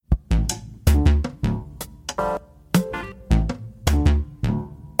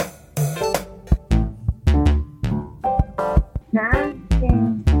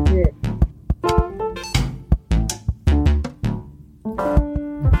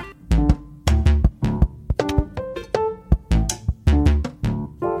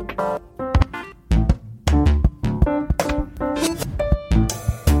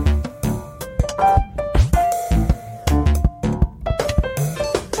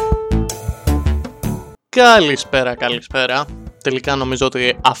Καλησπέρα. Τελικά νομίζω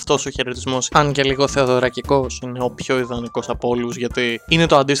ότι αυτός ο χαιρετισμός, αν και λίγο θεοδωρακικός, είναι ο πιο ιδανικός από όλους, γιατί είναι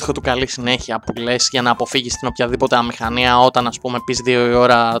το αντίστοιχο του καλή συνέχεια που λες για να αποφύγεις την οποιαδήποτε αμηχανία όταν, ας πούμε, πεις 2 η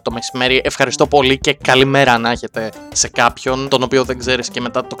ώρα το μεσημέρι ευχαριστώ πολύ και καλημέρα να έχετε σε κάποιον τον οποίο δεν ξέρεις και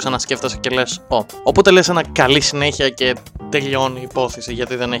μετά το ξανασκέφτεσαι και λες Οπότε λες ένα καλή συνέχεια και τελειώνει η υπόθεση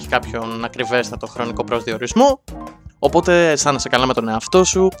γιατί δεν έχει κάποιον ακριβέστατο χρονικό προσδιορισμό. Οπότε αισθάνεσαι καλά με τον εαυτό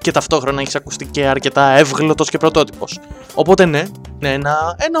σου και ταυτόχρονα έχεις ακουστεί και αρκετά εύγλωτος και πρωτότυπος. Οπότε ναι,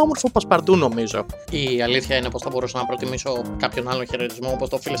 ένα όμορφο πασπαρτού νομίζω. Η αλήθεια είναι πως θα μπορούσα να προτιμήσω κάποιον άλλο χαιρετισμό όπως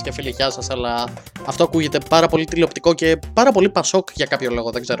το φίλες και φίλοι γεια σας, αλλά αυτό ακούγεται πάρα πολύ τηλεοπτικό και πάρα πολύ πασόκ για κάποιο λόγο,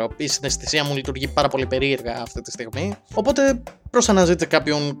 δεν ξέρω. Η συναισθησία μου λειτουργεί πάρα πολύ περίεργα αυτή τη στιγμή. Οπότε προς αναζήτηση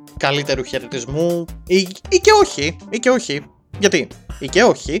κάποιον καλύτερου χαιρετισμού ή και όχι. Γιατί, ή και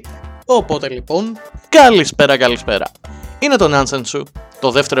όχι. Οπότε λοιπόν, καλησπέρα. Είναι το Nonsense Σου,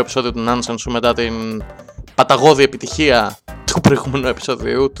 το δεύτερο επεισόδιο του Nonsense Σου μετά την παταγώδη επιτυχία του προηγούμενου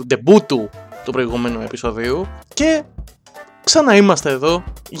επεισοδίου, του ντεμπούτου του προηγούμενου επεισοδίου και ξανά είμαστε εδώ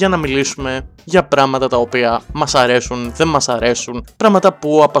για να μιλήσουμε για πράγματα τα οποία μας αρέσουν, δεν μας αρέσουν, πράγματα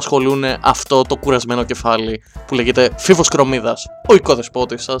που απασχολούν αυτό το κουρασμένο κεφάλι που λέγεται Φίβος Κρομίδας, ο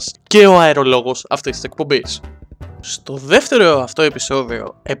οικοδεσπότης σας και ο αερολόγος αυτής της εκπομπής. Στο δεύτερο αυτό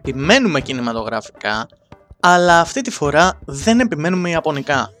επεισόδιο επιμένουμε κινηματογραφικά, αλλά αυτή τη φορά δεν επιμένουμε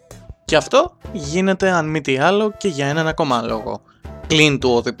ιαπωνικά. Και αυτό γίνεται αν μη τι άλλο και για έναν ακόμα λόγο. Πλην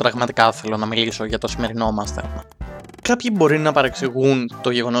του ότι πραγματικά θέλω να μιλήσω για το σημερινό μας θέμα. Κάποιοι μπορεί να παρεξηγούν το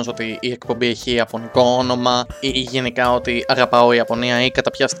γεγονός ότι η εκπομπή έχει ιαπωνικό όνομα ή γενικά ότι αγαπάω Ιαπωνία ή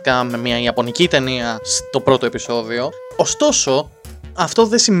καταπιαστικά με μια ιαπωνική ταινία στο πρώτο επεισόδιο. Ωστόσο, αυτό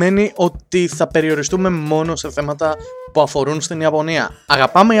δεν σημαίνει ότι θα περιοριστούμε μόνο σε θέματα που αφορούν στην Ιαπωνία.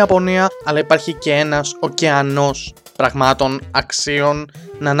 Αγαπάμε Ιαπωνία, αλλά υπάρχει και ένας ωκεανός πραγμάτων, αξίων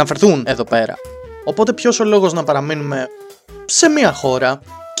να αναφερθούν εδώ πέρα. Οπότε ποιος ο λόγος να παραμείνουμε σε μια χώρα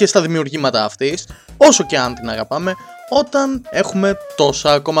και στα δημιουργήματα αυτής, όσο και αν την αγαπάμε, όταν έχουμε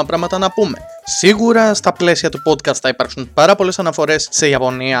τόσα ακόμα πράγματα να πούμε. Σίγουρα στα πλαίσια του podcast θα υπάρξουν πάρα πολλές αναφορές σε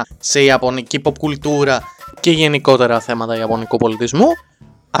Ιαπωνία, σε ιαπωνική pop κουλτούρα και γενικότερα θέματα ιαπωνικού πολιτισμού,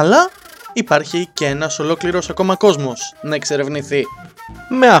 αλλά υπάρχει και ένας ολόκληρος ακόμα κόσμος να εξερευνηθεί.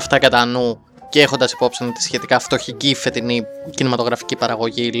 Με αυτά κατά νου και έχοντας υπόψη τη σχετικά φτωχική φετινή κινηματογραφική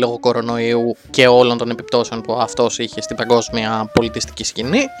παραγωγή λόγω κορονοϊού και όλων των επιπτώσεων που αυτός είχε στην παγκόσμια πολιτιστική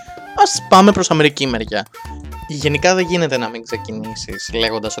σκηνή, ας πάμε προς Αμερική μεριά. Γενικά δεν γίνεται να μην ξεκινήσεις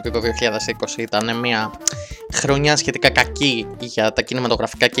λέγοντας ότι το 2020 ήταν μια χρονιά σχετικά κακή για τα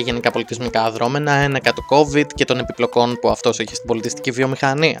κινηματογραφικά και γενικά πολιτισμικά δρόμενα, ένεκα του COVID και των επιπλοκών που αυτός έχει στην πολιτιστική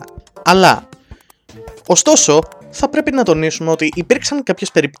βιομηχανία. Αλλά, ωστόσο, θα πρέπει να τονίσουμε ότι υπήρξαν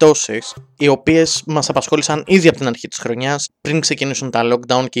κάποιες περιπτώσεις οι οποίες μας απασχόλησαν ήδη από την αρχή της χρονιάς πριν ξεκινήσουν τα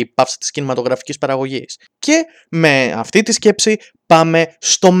lockdown και η πάυση της κινηματογραφικής παραγωγής. Και με αυτή τη σκέψη πάμε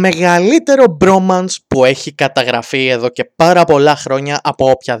στο μεγαλύτερο bromance που έχει καταγραφεί εδώ και πάρα πολλά χρόνια από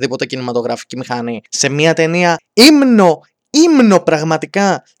οποιαδήποτε κινηματογραφική μηχανή. Σε μια ταινία ύμνο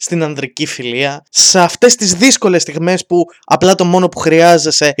πραγματικά στην ανδρική φιλία, σε αυτές τις δύσκολες στιγμές που απλά το μόνο που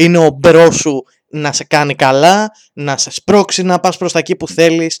χρειάζεσαι είναι ο μπρος σου να σε κάνει καλά, να σε σπρώξει να πας προς τα εκεί που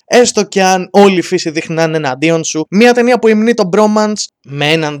θέλεις, έστω και αν όλη η φύση δείχνει να είναι εναντίον σου. Μια ταινία που υμνεί το bromance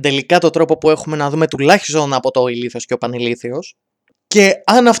με έναν τελικάτο τρόπο που έχουμε να δούμε τουλάχιστον από το ηλίθιος και ο πανηλίθιος. Και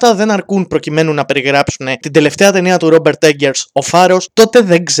αν αυτά δεν αρκούν προκειμένου να περιγράψουν την τελευταία ταινία του Robert Eggers, ο Φάρος, τότε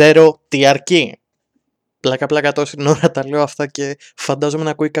δεν ξέρω τι αρκεί. Πλάκα τόση ώρα τα λέω αυτά και φαντάζομαι να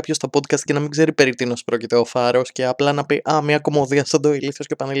ακούει κάποιος το podcast και να μην ξέρει περί τίνος πρόκειται ο Φάρος και απλά να πει μια κομμωδία σαν το ηλίθιος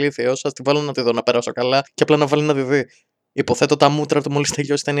και ο πανηλίθιος, ας τη βάλω να τη δω να περάσω καλά και απλά να βάλει να τη δει. Υποθέτω τα μούτρα του μόλις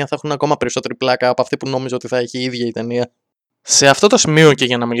τελειώσει η ταινία θα έχουν ακόμα περισσότερη πλάκα από αυτή που νόμιζα ότι θα έχει η ίδια η ταινία. Σε αυτό το σημείο και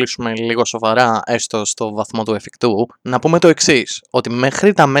για να μιλήσουμε λίγο σοβαρά, έστω στο βαθμό του εφικτού, να πούμε το εξής, ότι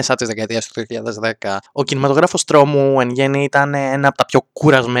μέχρι τα μέσα της δεκαετίας του 2010 ο κινηματογράφος τρόμου εν γέννη ήταν ένα από τα πιο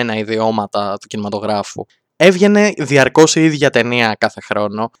κουρασμένα ιδιώματα του κινηματογράφου. Έβγαινε διαρκώς η ίδια ταινία κάθε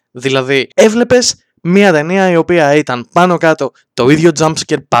χρόνο, δηλαδή έβλεπες μία ταινία η οποία ήταν πάνω κάτω το ίδιο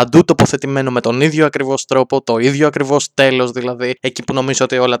jumpscare παντού τοποθετημένο με τον ίδιο ακριβώς τρόπο, το ίδιο ακριβώς τέλος δηλαδή, εκεί που νομίζω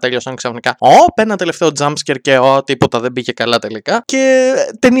ότι όλα τέλειωσαν ξαφνικά. Ένα τελευταίο jumpscare και τίποτα δεν πήγε καλά τελικά. Και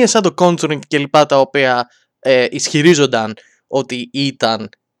ταινίες σαν το Conjuring και λοιπά τα οποία ισχυρίζονταν ότι ήταν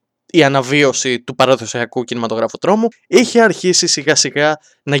η αναβίωση του παραδοσιακού κινηματογράφου τρόμου, είχε αρχίσει σιγά σιγά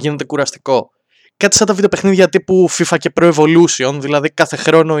να γίνεται κουραστικό. Κάτι σαν τα βιντεοπαιχνίδια τύπου FIFA και Pro Evolution, δηλαδή κάθε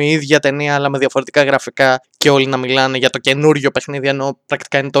χρόνο η ίδια ταινία αλλά με διαφορετικά γραφικά και όλοι να μιλάνε για το καινούριο παιχνίδι, ενώ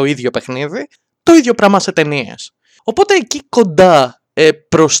πρακτικά είναι το ίδιο παιχνίδι. Το ίδιο πράγμα σε ταινίες. Οπότε εκεί κοντά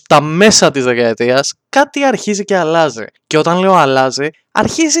προς τα μέσα της δεκαετίας κάτι αρχίζει και αλλάζει. Και όταν λέω αλλάζει,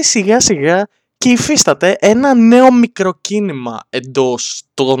 αρχίζει σιγά σιγά και υφίσταται ένα νέο μικροκίνημα εντός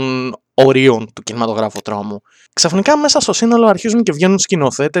των ορίων του κινηματογράφου τρόμου. Ξαφνικά μέσα στο σύνολο αρχίζουν και βγαίνουν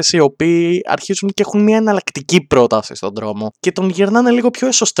σκηνοθέτες οι οποίοι αρχίζουν και έχουν μια εναλλακτική πρόταση στον τρόμο και τον γυρνάνε λίγο πιο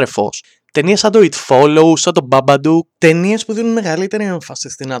εσωστρεφώς. Ταινίες σαν το It Follows, σαν το Babadook, ταινίες που δίνουν μεγαλύτερη έμφαση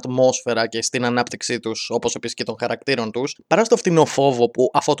στην ατμόσφαιρα και στην ανάπτυξή τους, όπως επίσης και των χαρακτήρων τους, παρά στο φτηνό φόβο που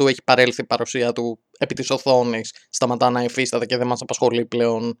αφότου έχει παρέλθει η παρουσία του επί της οθόνης, σταματά να υφίσταται και δεν μας απασχολεί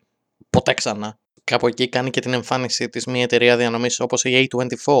πλέον ποτέ ξανά. Κάπου εκεί κάνει και την εμφάνισή της μια εταιρεία διανομής όπως η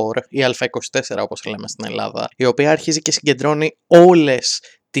A24 ή Α24 όπως λέμε στην Ελλάδα, η οποία αρχίζει και συγκεντρώνει όλες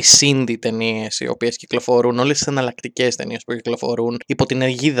τις indie ταινίες οι οποίες κυκλοφορούν, όλες τις εναλλακτικές ταινίες που κυκλοφορούν υπό την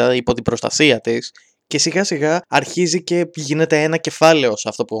αιγίδα, υπό την προστασία της, και σιγά σιγά αρχίζει και γίνεται ένα κεφάλαιο σε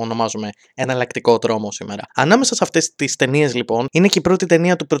αυτό που ονομάζουμε εναλλακτικό τρόμο σήμερα. Ανάμεσα σε αυτές τις ταινίες λοιπόν είναι και η πρώτη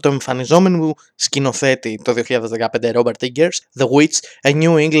ταινία του πρωτοεμφανιζόμενου σκηνοθέτη το 2015 Robert Eggers, The Witch, A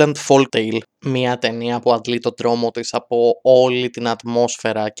New England Folk Tale. Μια ταινία που αντλεί το τρόμο της από όλη την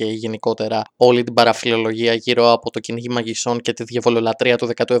ατμόσφαιρα και γενικότερα όλη την παραφιλολογία γύρω από το κυνήγι μαγισσών και τη διαβολολατρεία του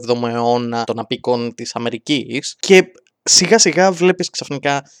 17ου αιώνα των απίκων της Αμερικής, και σιγά σιγά βλέπεις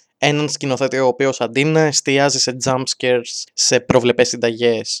ξαφνικά έναν σκηνοθέτη ο οποίος αντί να εστιάζει σε jump scares, σε προβλεπές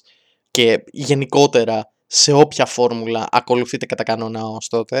συνταγές και γενικότερα σε όποια φόρμουλα ακολουθείται κατά κανόνα ως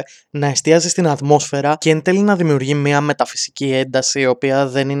τότε, να εστιάζει στην ατμόσφαιρα και εν τέλει να δημιουργεί μια μεταφυσική ένταση η οποία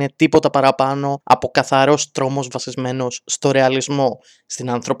δεν είναι τίποτα παραπάνω από καθαρός τρόμος βασισμένος στο ρεαλισμό, στην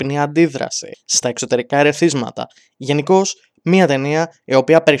ανθρώπινη αντίδραση, στα εξωτερικά ερεθίσματα. Γενικώς μια ταινία η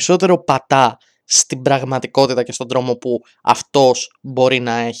οποία περισσότερο πατά στην πραγματικότητα και στον τρόμο που αυτός μπορεί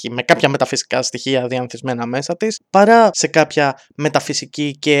να έχει με κάποια μεταφυσικά στοιχεία διανθισμένα μέσα της, παρά σε κάποια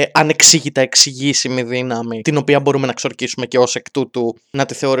μεταφυσική και ανεξήγητα εξηγήσιμη δύναμη την οποία μπορούμε να ξορκίσουμε και ως εκ τούτου να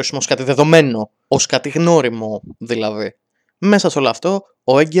τη θεωρήσουμε ως κάτι δεδομένο, ως κάτι γνώριμο δηλαδή. Μέσα σε όλο αυτό,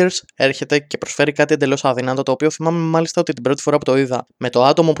 ο Eggers έρχεται και προσφέρει κάτι εντελώς αδύνατο, το οποίο θυμάμαι μάλιστα ότι την πρώτη φορά που το είδα, με το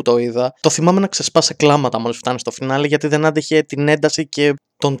άτομο που το είδα, το θυμάμαι να ξεσπάσει κλάματα μόλις φτάνει στο φινάλε, γιατί δεν άντεχε την ένταση και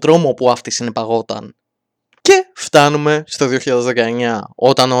τον τρόμο που αυτή συνυπαγόταν. Και φτάνουμε στο 2019,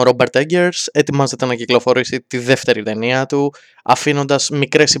 όταν ο Robert Eggers ετοιμάζεται να κυκλοφορήσει τη δεύτερη ταινία του, αφήνοντας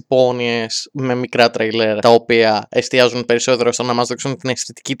μικρές υπόνοιες με μικρά τρέιλερ, τα οποία εστιάζουν περισσότερο στο να μας δείξουν την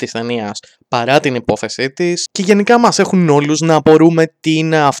αισθητική της ταινίας παρά την υπόθεσή της, και γενικά μας έχουν όλους να απορούμε τι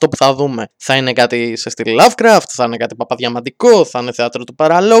είναι αυτό που θα δούμε. Θα είναι κάτι σε στυλ Lovecraft, θα είναι κάτι παπαδιαμαντικό, θα είναι θέατρο του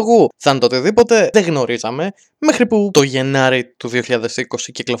παραλόγου, θα είναι το οτιδήποτε, δεν γνωρίζαμε, μέχρι που το Γενάρη του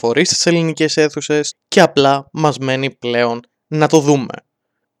 2020 κυκλοφορεί στις ελληνικές αίθουσες και απλά μας μένει πλέον να το δούμε.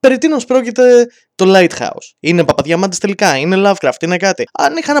 Περί τίνος πρόκειται το Lighthouse? Είναι παπαδιαμάντης τελικά? Είναι Lovecraft? Είναι κάτι?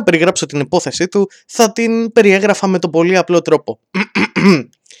 Αν είχα να περιγράψω την υπόθεσή του, θα την περιέγραφα με τον πολύ απλό τρόπο.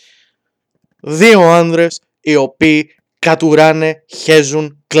 Δύο άνδρες οι οποίοι κατουράνε,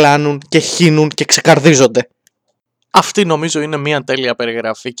 χέζουν, κλάνουν και χύνουν και ξεκαρδίζονται. Αυτή νομίζω είναι μια τέλεια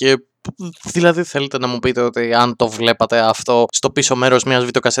περιγραφή, και δηλαδή θέλετε να μου πείτε ότι αν το βλέπατε αυτό στο πίσω μέρος μιας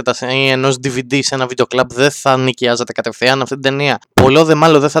βιντεοκασέτας ή ενός DVD σε ένα βιντεοκλαμπ δεν θα νοικιάζετε κατευθείαν αυτή την ταινία? Πολλό δε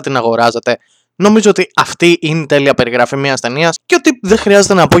μάλλον δεν θα την αγοράζετε. Νομίζω ότι αυτή είναι η τέλεια περιγραφή μιας ταινίας και ότι δεν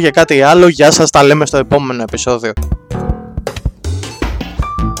χρειάζεται να πω για κάτι άλλο. Γεια σας, τα λέμε στο επόμενο επεισόδιο.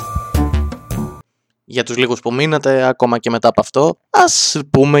 Για τους λίγους που μείνατε ακόμα και μετά από αυτό, ας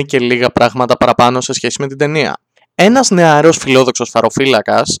πούμε και λίγα πράγματα παραπάνω σε σχέση με την ταινία. Ένας νεαρός φιλόδοξος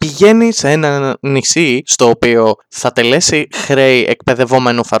φαροφύλακας πηγαίνει σε ένα νησί στο οποίο θα τελέσει χρέη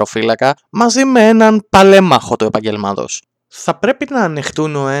εκπαιδευόμενου φαροφύλακα μαζί με έναν παλέμαχο του επαγγελμάτος. Θα πρέπει να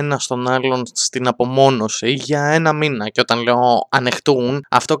ανεχτούν ο ένας τον άλλον στην απομόνωση για ένα μήνα, και όταν λέω ανεχτούν,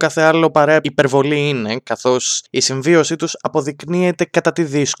 αυτό κάθε άλλο παρά υπερβολή είναι, καθώς η συμβίωσή τους αποδεικνύεται κατά τη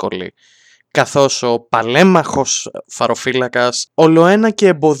δύσκολη. Καθώς ο παλέμαχος φαροφύλακας ολοένα και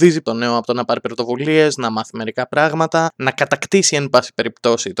εμποδίζει τον νέο από το να πάρει πρωτοβουλίες, να μάθει μερικά πράγματα, να κατακτήσει εν πάση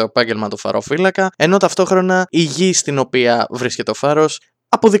περιπτώσει το επάγγελμα του φαροφύλακα, ενώ ταυτόχρονα η γη στην οποία βρίσκεται ο φάρος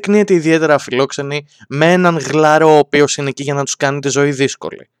αποδεικνύεται ιδιαίτερα αφιλόξενη, με έναν γλάρο ο οποίος είναι εκεί για να τους κάνει τη ζωή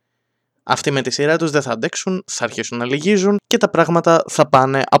δύσκολη. Αυτοί με τη σειρά τους δεν θα αντέξουν, θα αρχίσουν να λυγίζουν και τα πράγματα θα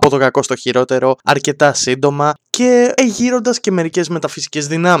πάνε από το κακό στο χειρότερο αρκετά σύντομα, και εγείροντας και μερικές μεταφυσικές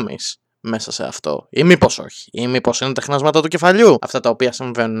δυνάμεις. μέσα σε αυτό, ή μήπως όχι, ή μήπως είναι τεχνάσματα του κεφαλιού αυτά τα οποία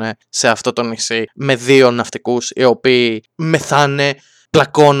συμβαίνουν σε αυτό το νησί με δύο ναυτικούς οι οποίοι μεθάνε,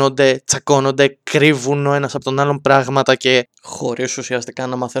 πλακώνονται, τσακώνονται, κρύβουν ο ένας από τον άλλον πράγματα και χωρίς ουσιαστικά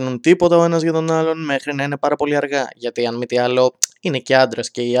να μαθαίνουν τίποτα ο ένας για τον άλλον μέχρι να είναι πάρα πολύ αργά. Γιατί αν μη τι άλλο είναι και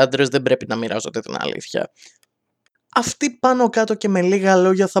άντρες και οι άντρες δεν πρέπει να μοιράζονται την αλήθεια. Αυτή πάνω κάτω και με λίγα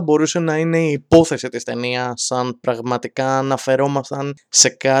λόγια θα μπορούσε να είναι η υπόθεση της ταινίας αν πραγματικά αναφερόμασταν σε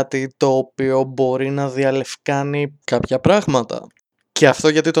κάτι το οποίο μπορεί να διαλευκάνει κάποια πράγματα. Και αυτό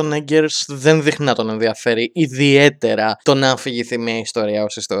γιατί τον Eggers δεν δείχνει να τον ενδιαφέρει ιδιαίτερα το να αφηγηθεί μια ιστορία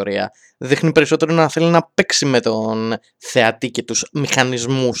ως ιστορία. Δείχνει περισσότερο να θέλει να παίξει με τον θεατή και τους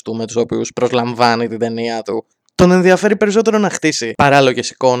μηχανισμούς του με τους οποίους προσλαμβάνει την ταινία του. Τον ενδιαφέρει περισσότερο να χτίσει παράλογες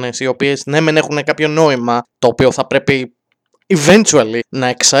εικόνες οι οποίες ναι μεν έχουν κάποιο νόημα το οποίο θα πρέπει eventually να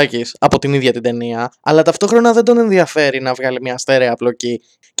εξάγεις από την ίδια την ταινία, αλλά ταυτόχρονα δεν τον ενδιαφέρει να βγάλει μια στέρεα απλοκή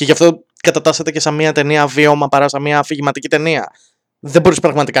και γι' αυτό κατατάσσεται και σαν μια ταινία βίωμα παρά σαν μια αφηγηματική ταινία. Δεν μπορείς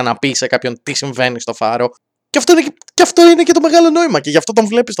πραγματικά να πεις σε κάποιον τι συμβαίνει στο φάρο. Και αυτό είναι και το μεγάλο νόημα. Και γι' αυτό τον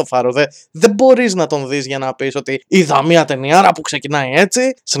βλέπεις στο φάρο. Δεν μπορείς να τον δεις για να πεις ότι είδα μια ταινιάρα που ξεκινάει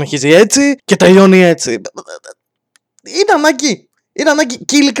έτσι, συνεχίζει έτσι και τελειώνει έτσι. Είναι ανάγκη. Είναι ανάγκη.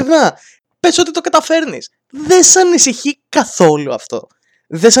 Και ειλικρινά, πες ότι το καταφέρνεις. Δεν σε ανησυχεί καθόλου αυτό.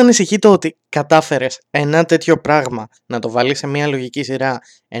 Δεν σε ανησυχεί το ότι κατάφερες ένα τέτοιο πράγμα να το βάλεις σε μια λογική σειρά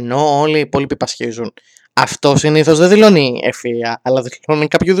ενώ όλοι οι υπόλοιποι πασχίζουν. Αυτό συνήθως δεν δηλώνει ευφυΐα, αλλά δηλώνει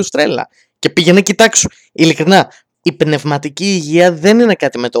κάποιο είδους τρέλα. Και πήγαινε κοιτάξου. Ειλικρινά, η πνευματική υγεία δεν είναι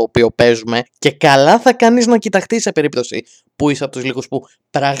κάτι με το οποίο παίζουμε και καλά θα κάνεις να κοιταχτείς σε περίπτωση που είσαι από τους λίγους που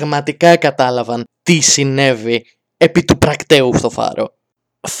πραγματικά κατάλαβαν τι συνέβη επί του πρακτέου στο φάρο.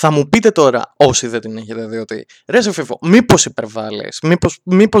 Θα μου πείτε τώρα, όσοι δεν την έχετε δει, ότι ρε σε Φίφο, μήπως υπερβάλλεις,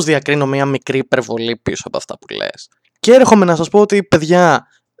 μήπως διακρίνω μια μικρή υπερβολή πίσω από αυτά που λες. Και έρχομαι να σας πω ότι, παιδιά,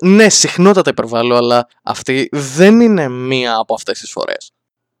 ναι, συχνότατα υπερβάλλω, αλλά αυτή δεν είναι μία από αυτές τις φορές.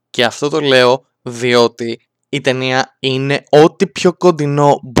 Και αυτό το λέω διότι η ταινία είναι ό,τι πιο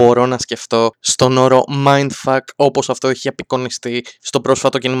κοντινό μπορώ να σκεφτώ στον όρο mindfuck όπως αυτό έχει απεικονιστεί στο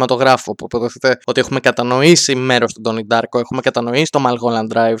πρόσφατο κινηματογράφο. Που υποτίθεται ότι έχουμε κατανοήσει μέρος του Donnie Darko, έχουμε κατανοήσει το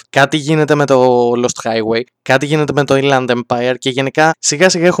Mulholland Drive, κάτι γίνεται με το Lost Highway, κάτι γίνεται με το Inland Empire και γενικά σιγά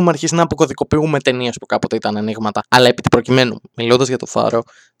σιγά έχουμε αρχίσει να αποκωδικοποιούμε ταινίες που κάποτε ήταν ενίγματα. Αλλά επί του προκειμένου, μιλώντας για το φάρο,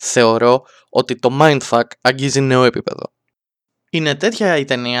 θεωρώ ότι το mindfuck αγγίζει νέο επίπεδο. Είναι τέτοια η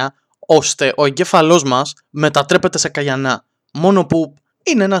ταινία ώστε ο εγκέφαλός μας μετατρέπεται σε καγιανά. Μόνο που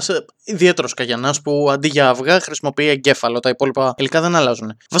είναι ένας ιδιαίτερος καγιανάς που αντί για αυγά χρησιμοποιεί εγκέφαλο. Τα υπόλοιπα υλικά δεν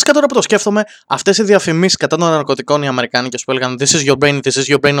αλλάζουν. Βασικά τώρα που το σκέφτομαι, αυτές οι διαφημίσεις κατά των ναρκωτικών οι Αμερικάνικες που έλεγαν This is your brain, this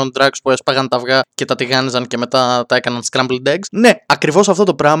is your brain on drugs, που έσπαγαν τα αυγά και τα τηγάνιζαν και μετά τα έκαναν scrambled eggs. Ναι, ακριβώς αυτό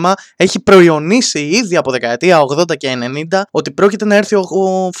το πράγμα έχει προϊονίσει ήδη από δεκαετία 80 και 90 ότι πρόκειται να έρθει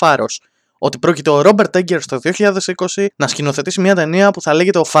ο φάρος. Ότι πρόκειται ο Ρόμπερτ Έγκερς το 2020 να σκηνοθετήσει μια ταινία που θα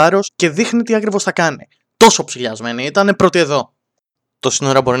λέγεται Ο Φάρος και δείχνει τι ακριβώς θα κάνει. Τόσο ψηλιασμένη ήταν πρώτη εδώ. Το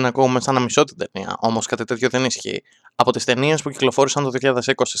σύνορα μπορεί να ακούγουμε σαν να μισώ την ταινία, όμως κάτι τέτοιο δεν ισχύει. Από τις ταινίες που κυκλοφόρησαν το 2020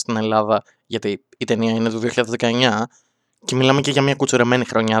 στην Ελλάδα, γιατί η ταινία είναι του 2019, και μιλάμε και για μια κουτσουρεμένη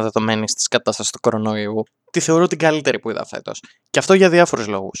χρονιά δεδομένη τη κατάσταση του κορονοϊού, τη θεωρώ την καλύτερη που είδα φέτος. Και αυτό για διάφορους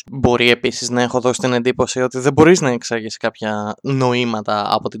λόγους. Μπορεί επίσης να έχω δώσει την εντύπωση ότι δεν μπορείς να εξάγεις κάποια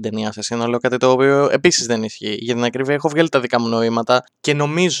νοήματα από την ταινία σε σύνολο, κάτι το οποίο επίσης δεν ισχύει. Για την ακρίβεια, έχω βγάλει τα δικά μου νοήματα και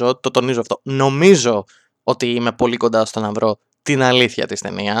νομίζω, το τονίζω αυτό, νομίζω ότι είμαι πολύ κοντά στο να βρω την αλήθεια της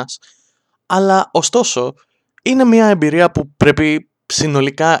ταινίας. Αλλά ωστόσο, είναι μια εμπειρία που πρέπει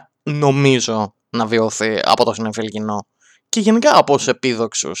συνολικά, νομίζω, να βιωθεί από το συνεφίλ κοινό. Και γενικά από όσους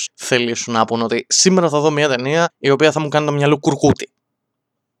επίδοξους θελήσουν να πούν ότι σήμερα θα δω μια ταινία η οποία θα μου κάνει το μυαλό κουρκούτι.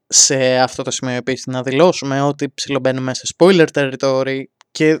 Σε αυτό το σημείο επίσης να δηλώσουμε ότι ψιλομπαίνουμε σε spoiler territory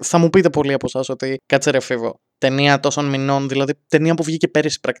και θα μου πείτε πολλοί από εσάς ότι κάτσε ρε Φίβο. Ταινία τόσων μηνών, δηλαδή ταινία που βγήκε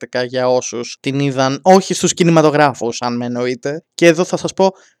πέρυσι πρακτικά για όσους την είδαν, όχι στους κινηματογράφους αν με εννοείτε. Και εδώ θα σας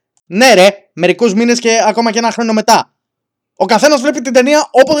πω, ναι ρε, μερικούς μήνες και ακόμα και ένα χρόνο μετά. Ο καθένας βλέπει την ταινία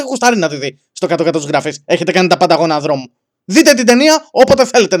όποτε γουστάρει να τη δει. Στο κάτω-κάτω της γραφής. Έχετε κάνει τα πανταγώνα δρόμου. Δείτε την ταινία όποτε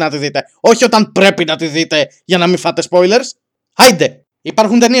θέλετε να τη δείτε. Όχι όταν πρέπει να τη δείτε για να μην φάτε spoilers. Άιντε!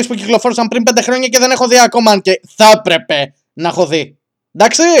 Υπάρχουν ταινίες που κυκλοφόρησαν πριν 5 χρόνια και δεν έχω δει ακόμα, αν και θα έπρεπε να έχω δει.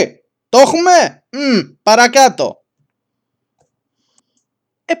 Εντάξει! Το έχουμε! Παρακάτω.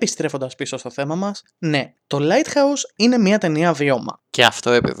 Επιστρέφοντας πίσω στο θέμα μας, ναι, το Lighthouse είναι μια ταινία βιώμα. Και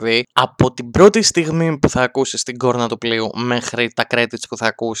αυτό επειδή από την πρώτη στιγμή που θα ακούσεις την κόρνα του πλοίου μέχρι τα credits που θα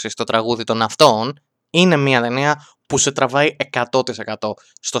ακούσεις το τραγούδι των αυτών, είναι μια ταινία που σε τραβάει 100%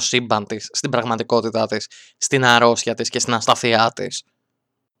 στο σύμπαν της, στην πραγματικότητά της, στην αρρώστια της και στην ασταθειά της.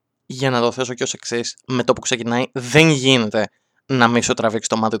 Για να το θέσω και ως εξής, με το που ξεκινάει δεν γίνεται να μην σου τραβήξει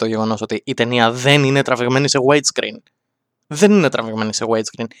το μάτι το γεγονός ότι η ταινία δεν είναι τραβηγμένη σε widescreen. Δεν είναι τραβηγμένη σε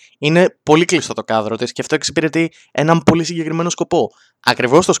widescreen. Είναι πολύ κλειστό το κάδρο της και αυτό εξυπηρετεί έναν πολύ συγκεκριμένο σκοπό.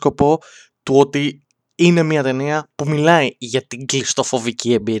 Ακριβώς το σκοπό του ότι είναι μια ταινία που μιλάει για την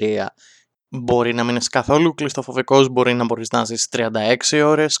κλειστοφοβική εμπειρία. Μπορεί να μην είσαι καθόλου κλειστοφοβικός, μπορεί να μπορείς να ζεις 36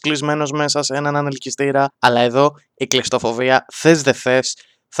 ώρες κλεισμένος μέσα σε έναν ανελκυστήρα, αλλά εδώ η κλειστοφοβία, θες δε θες,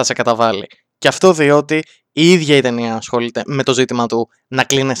 θα σε καταβάλει. Και αυτό διότι η ίδια η ταινία ασχολείται με το ζήτημα του να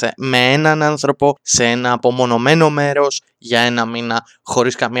κλείνεσαι με έναν άνθρωπο σε ένα απομονωμένο μέρος για ένα μήνα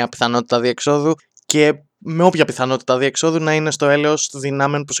χωρίς καμία πιθανότητα διεξόδου και με όποια πιθανότητα διεξόδου να είναι στο έλεος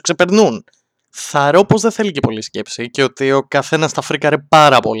δυνάμεων που σε ξεπερνούν. Θαρώ πως δεν θέλει και πολύ σκέψη και ότι ο καθένας θα φρίκαρε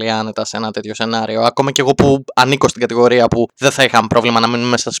πάρα πολύ άνετα σε ένα τέτοιο σενάριο. Ακόμα και εγώ που ανήκω στην κατηγορία που δεν θα είχα πρόβλημα να μείνω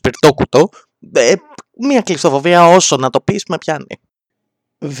μέσα σε σπιρτόκουτο, μία κλειστοφοβία όσο να το πεις με πιάνει.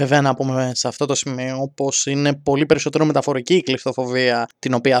 Βέβαια να πούμε σε αυτό το σημείο πως είναι πολύ περισσότερο μεταφορική η κλειστοφοβία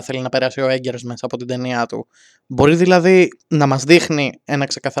την οποία θέλει να περάσει ο Έγκερς μέσα από την ταινία του. Μπορεί δηλαδή να μας δείχνει ένα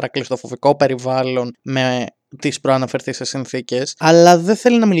ξεκάθαρα κλειστοφοβικό περιβάλλον με τις προαναφερθείς συνθήκες, αλλά δεν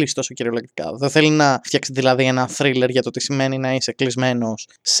θέλει να μιλήσει τόσο κυριολεκτικά. Δεν θέλει να φτιάξει δηλαδή ένα thriller για το τι σημαίνει να είσαι κλεισμένος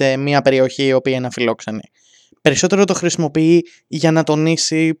σε μια περιοχή η οποία είναι αφιλόξενη. Περισσότερο το χρησιμοποιεί για να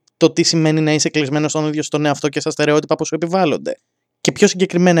τονίσει το τι σημαίνει να είσαι κλεισμένος στον ίδιο στον εαυτό και στα στερεότυπα που σου επιβάλλονται. Και πιο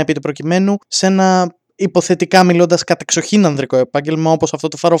συγκεκριμένα επί του προκειμένου σε ένα υποθετικά μιλώντας κατεξοχήν ανδρικό επάγγελμα όπως αυτό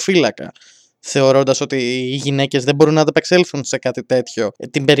του φαροφύλακα, θεωρώντας ότι οι γυναίκες δεν μπορούν να ανταπεξέλθουν σε κάτι τέτοιο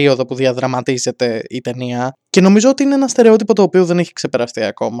την περίοδο που διαδραματίζεται η ταινία. Και νομίζω ότι είναι ένα στερεότυπο το οποίο δεν έχει ξεπεραστεί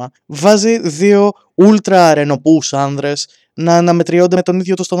ακόμα. Βάζει δύο ούλτρα αρενοπούς άνδρες να αναμετριώνται με τον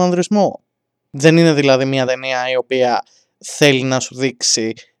ίδιο τους τον ανδρισμό. Δεν είναι δηλαδή μια ταινία η οποία θέλει να σου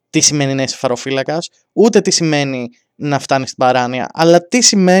δείξει τι σημαίνει να είσαι φαροφύλακας, ούτε τι σημαίνει να φτάνεις στην παράνοια, αλλά τι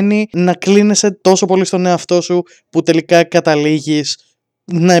σημαίνει να κλείνεσαι τόσο πολύ στον εαυτό σου που τελικά καταλήγεις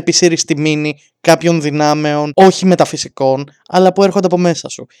να επισύρεις τη μήνυ κάποιων δυνάμεων, όχι μεταφυσικών, αλλά που έρχονται από μέσα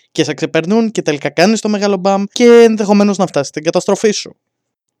σου και σε ξεπερνούν και τελικά κάνεις το μεγάλο μπαμ και ενδεχομένως να φτάσεις στην καταστροφή σου.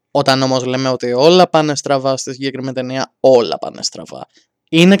 Όταν όμως λέμε ότι όλα πάνε στραβά στη συγκεκριμένη ταινία, όλα πάνε στραβά.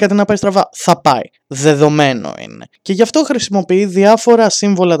 Είναι κάτι να πάει στραβά, θα πάει. Δεδομένο είναι. Και γι' αυτό χρησιμοποιεί διάφορα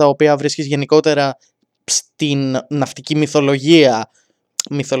σύμβολα τα οποία βρίσκεις γενικότερα στην ναυτική μυθολογία.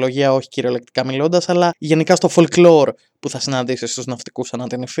 Μυθολογία όχι κυριολεκτικά μιλώντας, αλλά γενικά στο folklore που θα συναντήσεις στους ναυτικούς ανά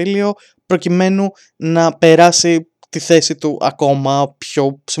την Ιφίλιο, προκειμένου να περάσει τη θέση του ακόμα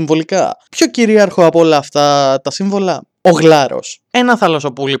πιο συμβολικά. Πιο κυρίαρχο από όλα αυτά τα σύμβολα, ο γλάρος. Ένα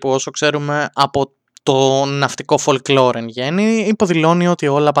θαλασσοπούλι που όσο ξέρουμε από το ναυτικό folklore εν γέννη υποδηλώνει ότι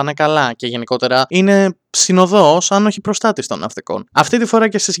όλα πάνε καλά και γενικότερα είναι συνοδός, αν όχι προστάτης των ναυτικών. Αυτή τη φορά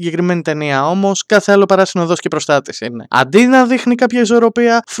και στη συγκεκριμένη ταινία όμως κάθε άλλο παρά συνοδός και προστάτης είναι. Αντί να δείχνει κάποια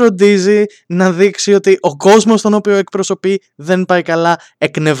ισορροπία, φροντίζει να δείξει ότι ο κόσμος τον οποίο εκπροσωπεί δεν πάει καλά,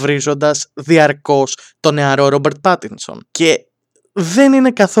 εκνευρίζοντας διαρκώς τον νεαρό Ρόμπερτ Πάτινσον. Και δεν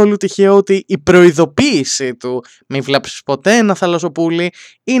είναι καθόλου τυχαίο ότι η προειδοποίηση του «μη βλάψεις ποτέ ένα θαλασσοπούλι»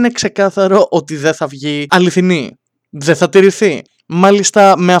 είναι ξεκάθαρο ότι δεν θα βγει αληθινή. Δεν θα τηρηθεί.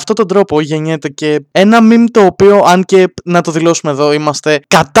 Μάλιστα με αυτόν τον τρόπο γεννιέται και ένα meme το οποίο, αν και να το δηλώσουμε εδώ, είμαστε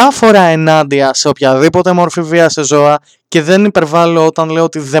κατάφορα ενάντια σε οποιαδήποτε μορφή βία σε ζώα και δεν υπερβάλλω όταν λέω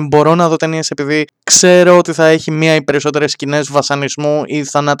ότι δεν μπορώ να δω ταινίες επειδή ξέρω ότι θα έχει μία ή περισσότερες σκηνές βασανισμού ή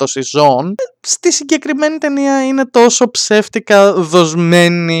θανάτωση ζώων. Στη συγκεκριμένη ταινία είναι τόσο ψεύτικα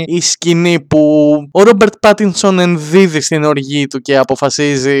δοσμένη η σκηνή που ο Ρόμπερτ Πάτινσον ενδίδει στην οργή του και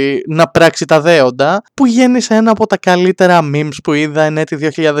αποφασίζει να πράξει τα δέοντα, που γέννησε ένα από τα καλύτερα memes που είδα εν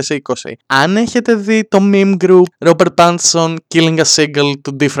έτη 2020. Αν έχετε δει το meme group Robert Pattinson Killing a Seagull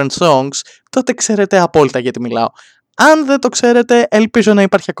to Different Songs, τότε ξέρετε απόλυτα γιατί μιλάω. Αν δεν το ξέρετε, ελπίζω να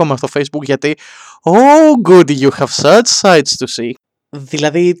υπάρχει ακόμα στο Facebook γιατί oh goody you have such sights to see.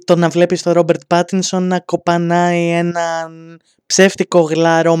 Δηλαδή το να βλέπεις τον Ρόμπερτ Πάτινσον να κοπανάει έναν ψεύτικο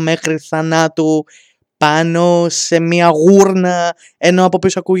γλάρο μέχρι θανάτου πάνω σε μια γούρνα, ενώ από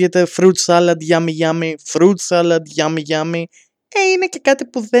πίσω ακούγεται fruit salad yummy yummy, fruit salad yummy yummy, είναι και κάτι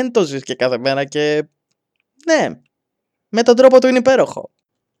που δεν το ζεις και κάθε μέρα και ναι, με τον τρόπο του είναι υπέροχο.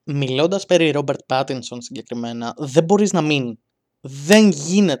 Μιλώντας περί Ρόμπερτ Πάτινσον συγκεκριμένα, δεν μπορείς να μην, δεν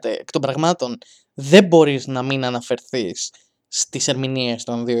γίνεται εκ των πραγμάτων, δεν μπορείς να μην αναφερθείς στις ερμηνείες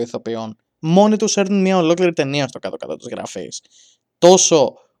των δύο ηθοποιών. Μόνοι τους έρνουν μια ολόκληρη ταινία στο κάτω-κάτω της γραφής.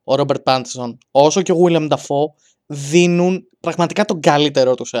 Τόσο ο Ρόμπερτ Πάτινσον όσο και ο Willem Dafoe δίνουν πραγματικά τον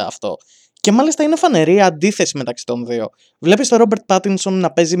καλύτερό τους σε αυτό. Και μάλιστα είναι φανερή αντίθεση μεταξύ των δύο. Βλέπεις τον Ρόμπερτ Πάτινσον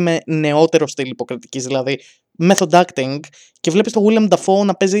να παίζει με νεότερο στυλ υποκριτικής, δηλαδή method acting, και βλέπεις τον Willem Dafoe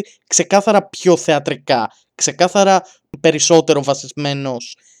να παίζει ξεκάθαρα πιο θεατρικά, ξεκάθαρα περισσότερο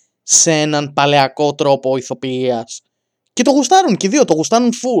βασισμένος σε έναν παλαιακό τρόπο ηθοποιίας. Και το γουστάρουν και οι δύο, το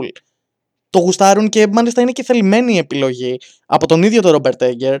γουστάρουν full. Το γουστάρουν και μάλιστα είναι και θελημένη η επιλογή από τον ίδιο τον Robert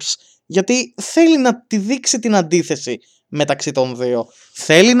Eggers, γιατί θέλει να τη δείξει την αντίθεση μεταξύ των δύο.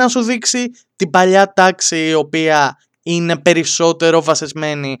 Θέλει να σου δείξει την παλιά τάξη, η οποία είναι περισσότερο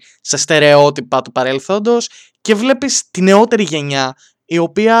βασισμένη σε στερεότυπα του παρελθόντος, και βλέπεις τη νεότερη γενιά, η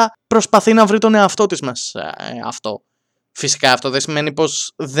οποία προσπαθεί να βρει τον εαυτό της μέσα σε αυτό. Φυσικά αυτό δεν σημαίνει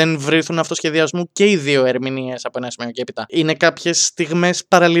πως δεν βρίσκουν αυτοσχεδιασμού και οι δύο ερμηνείες από ένα σημείο και έπειτα. Είναι κάποιες στιγμές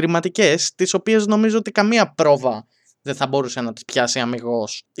παραλυρηματικές, τις οποίες νομίζω ότι καμία πρόβα δεν θα μπορούσε να τις πιάσει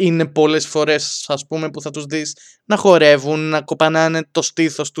αμιγώς. Είναι πολλές φορές, ας πούμε, που θα τους δεις να χορεύουν, να κοπανάνε το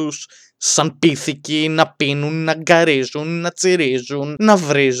στήθος τους σαν πίθηκοι, να πίνουν, να γκαρίζουν, να τσιρίζουν, να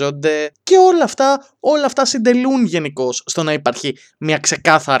βρίζονται, και όλα αυτά συντελούν γενικώς στο να υπάρχει μια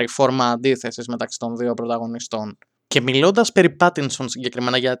ξεκάθαρη φόρμα αντίθεσης μεταξύ των δύο πρωταγωνιστών. Και μιλώντας περί Pattinson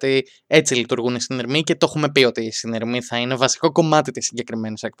συγκεκριμένα, γιατί έτσι λειτουργούν οι συνειρμοί και το έχουμε πει ότι η συνειρμή θα είναι βασικό κομμάτι της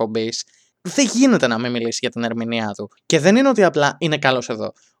συγκεκριμένης εκπομπής, δεν γίνεται να μην μιλήσει για την ερμηνεία του. Και δεν είναι ότι απλά είναι καλός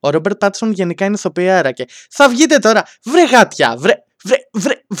εδώ. Ο Robert Pattinson γενικά είναι ηθοποιάρα και θα βγείτε τώρα, βρε γάτια,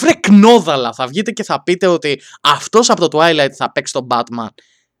 βρε κνόδαλα, θα βγείτε και θα πείτε ότι αυτός από το Twilight θα παίξει τον Batman.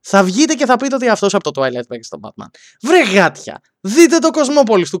 Θα βγείτε και θα πείτε ότι αυτός από το Twilight παίξει τον Batman. Βρε γάτια! Δείτε το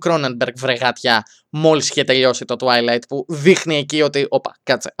Κοσμόπολης του Κρόνενμπεργκ, βρε γάτια, μόλις είχε τελειώσει το Twilight, που δείχνει εκεί ότι, όπα,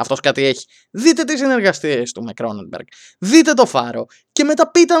 κάτσε, αυτός κάτι έχει. Δείτε τις συνεργασίες του με Κρόνενμπεργκ. Δείτε το Φάρο. Και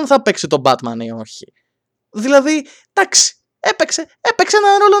μετά πείτε αν θα παίξει τον Batman ή όχι. Δηλαδή, εντάξει, έπαιξε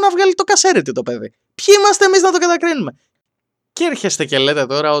έναν ρόλο να βγάλει το κασέρι το παιδί. Ποιοι είμαστε εμείς να το κατακρίνουμε? Και έρχεστε και λέτε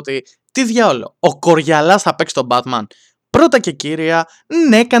τώρα ότι, τι διάολο, ο Κοριαλάς θα παίξει τον Batman. Πρώτα και κύρια,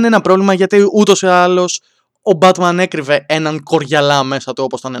 ναι, κανένα πρόβλημα, γιατί ούτως ή άλλως ο Batman έκρυβε έναν Κοριαλά μέσα του,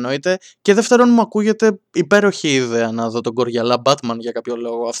 όπως τον εννοείται. Και δεύτερον, μου ακούγεται υπέροχη ιδέα να δω τον Κοριαλά Batman για κάποιο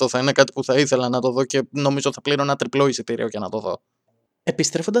λόγο. Αυτό θα είναι κάτι που θα ήθελα να το δω και νομίζω θα πλήρω ένα τριπλό εισιτήριο για να το δω.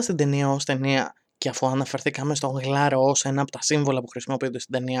 Επιστρέφοντας στην ταινία ως ταινία, και αφού αναφερθήκαμε στον γλάρο ως ένα από τα σύμβολα που χρησιμοποιούνται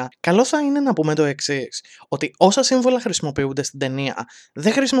στην ταινία, καλό θα είναι να πούμε το εξής: ότι όσα σύμβολα χρησιμοποιούνται στην ταινία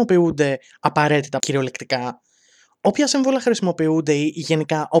δεν χρησιμοποιούνται απαραίτητα κυριολεκτικά. Όποια σύμβολα χρησιμοποιούνται ή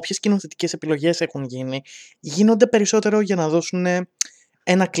γενικά όποιες σκηνοθετικές επιλογές έχουν γίνει, γίνονται περισσότερο για να δώσουν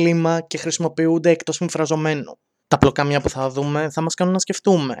ένα κλίμα και χρησιμοποιούνται εκτός συμφραζομένου. Τα πλοκάμια που θα δούμε θα μας κάνουν να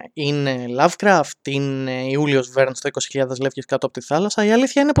σκεφτούμε. Είναι Lovecraft, είναι Ιούλιος Βέρν στο 20.000 λεύκες κάτω από τη θάλασσα? Η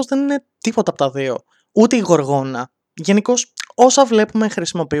αλήθεια είναι πως δεν είναι τίποτα από τα δύο. Ούτε η Γοργόνα. Γενικώς όσα βλέπουμε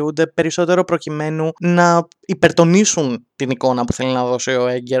χρησιμοποιούνται περισσότερο προκειμένου να υπερτονίσουν την εικόνα που θέλει να δώσει ο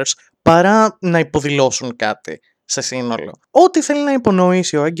Eggers, παρά να υποδηλώσουν κάτι σε σύνολο. Ό,τι θέλει να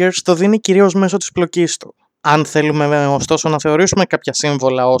υπονοήσει ο Eggers το δίνει κυρίως μέσω της πλοκής του. Αν θέλουμε ωστόσο να θεωρήσουμε κάποια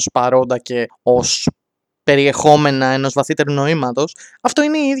σύμβολα ως παρόντα και ως περιεχόμενα ενός βαθύτερου νοήματος, αυτό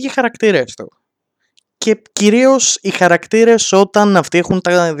είναι οι ίδιοι χαρακτήρες του. Και κυρίως οι χαρακτήρες όταν αυτοί έχουν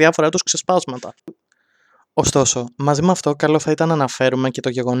τα διάφορα τους ξεσπάσματα. Ωστόσο, μαζί με αυτό καλό θα ήταν να αναφέρουμε και το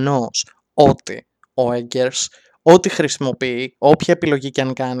γεγονός ότι ο Eggers, ό,τι χρησιμοποιεί, όποια επιλογή και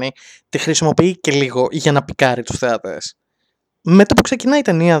αν κάνει, τη χρησιμοποιεί και λίγο για να πικάρει τους θεατές. Με το που ξεκινάει η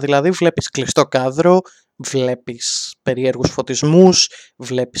ταινία δηλαδή βλέπεις κλειστό κάδρο, βλέπεις περίεργους φωτισμούς,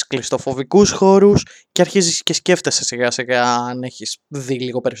 βλέπεις κλειστοφοβικούς χώρους και αρχίζεις και σκέφτεσαι σιγά σιγά αν έχεις δει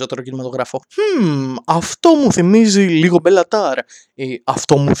λίγο περισσότερο κινηματογράφο. Αυτό μου θυμίζει λίγο Μπελατάρ ή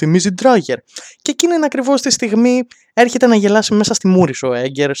αυτό μου θυμίζει Ντράγερ. Και εκείνη είναι ακριβώς τη στιγμή έρχεται να γελάσει μέσα στη μούρη σου ο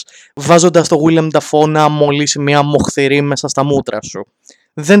Eggers, βάζοντας το Willem Dafoe να μολύσει μια μοχθηρή μέσα στα μούτρα σου.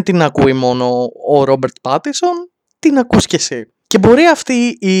 Δεν την ακούει μόνο ο Ρόμπερτ Πάτισον, την ακούς κι εσύ. Και μπορεί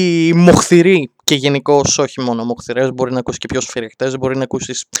αυτή η μοχθηρή, και γενικώς όχι μόνο μοχθηρές, μπορεί να ακούσει και πιο σφυριχτές, μπορεί να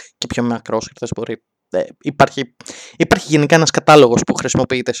ακούσεις και πιο μακρόσυρτες, μπορεί. Υπάρχει γενικά ένας κατάλογος που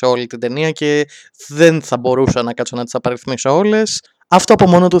χρησιμοποιείται σε όλη την ταινία και δεν θα μπορούσα να κάτσω να τις απαριθμίσω όλες. Αυτό από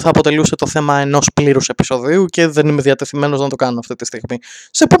μόνο του θα αποτελούσε το θέμα ενός πλήρους επεισοδίου και δεν είμαι διατεθειμένος να το κάνω αυτή τη στιγμή.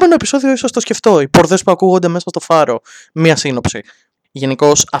 Σε επόμενο επεισόδιο ίσως το σκεφτώ. Οι πορδές που ακούγονται μέσα στο φάρο. Μία σύνοψη.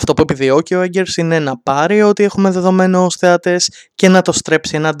 Γενικώς αυτό που επιδιώκει ο Eggers είναι να πάρει ό,τι έχουμε δεδομένο ως θεατές και να το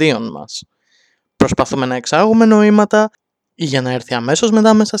στρέψει εναντίον μας. Προσπαθούμε να εξάγουμε νοήματα για να έρθει αμέσως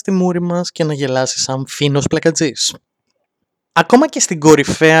μετά μέσα στη μούρη μας και να γελάσει σαν φίνος πλακατζής. Ακόμα και στην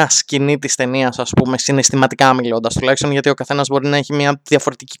κορυφαία σκηνή της ταινίας, ας πούμε, συναισθηματικά μιλώντας, τουλάχιστον γιατί ο καθένας μπορεί να έχει μια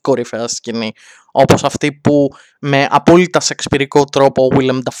διαφορετική κορυφαία σκηνή, όπως αυτή που με απόλυτα σεξπυρικό τρόπο ο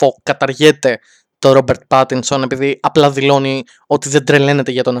Willem Dafoe καταργέται το Robert Pattinson επειδή απλά δηλώνει ότι δεν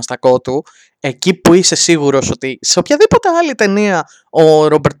τρελαίνεται για τον αστακό του, εκεί που είσαι σίγουρος ότι σε οποιαδήποτε άλλη ταινία ο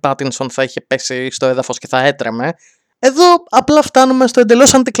Robert Pattinson θα είχε πέσει στο έδαφος και θα έτρεμε, Εδώ απλά φτάνουμε στο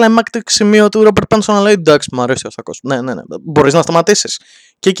εντελώς anticlimactic σημείο του Robert Pattinson να λέει εντάξει, μου αρέσει ο Σάκος. Ναι, μπορείς να σταματήσεις.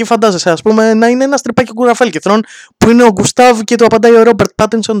 Και εκεί φαντάζεσαι, ας πούμε, να είναι ένα στριπάκι κουραφέλκυθρον που είναι ο Γκουστάβ και του απαντάει ο Robert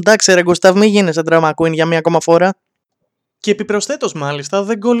Pattinson. Εντάξει, ρε Γκουστάβ, μην γίνεσαι drama queen για μία ακόμα φορά. Και επιπροσθέτως, μάλιστα,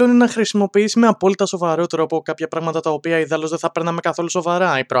 δεν κολλώνει να χρησιμοποιήσει με απόλυτα σοβαρό τρόπο κάποια πράγματα τα οποία ιδάλλως δεν θα παίρναμε καθόλου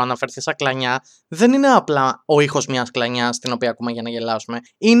σοβαρά. Η προαναφερθήσα κλανιά δεν είναι απλά ο ήχος μιας κλανιάς την οποία ακούμε για να γελάσουμε.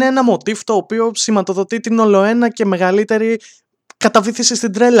 Είναι ένα μοτίβ το οποίο σηματοδοτεί την ολοένα και μεγαλύτερη καταβήθηση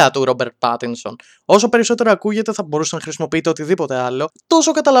στην τρέλα του Robert Pattinson. Όσο περισσότερο ακούγεται, θα μπορούσε να χρησιμοποιείται οτιδήποτε άλλο,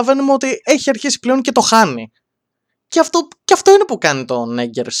 τόσο καταλαβαίνουμε ότι έχει αρχίσει πλέον και το χάνει. Και αυτό είναι που κάνει τον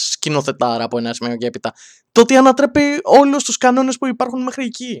Eggers σκηνοθετάρα από ένα σημείο και έπειτα. Το ότι ανατρέπει όλους τους κανόνες που υπάρχουν μέχρι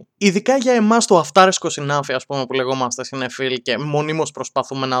εκεί. Ειδικά για εμάς το αυτάρεσκο συνάφι, ας πούμε, που λεγόμαστε συνεφίλ και μονίμως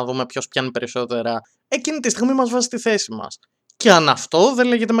προσπαθούμε να δούμε ποιος πιάνει περισσότερα, εκείνη τη στιγμή μας βάζει στη θέση μας. Και αν αυτό δεν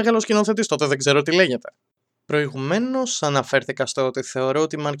λέγεται μεγάλος σκηνοθετής, τότε δεν ξέρω τι λέγεται. Προηγουμένως αναφέρθηκα στο ότι θεωρώ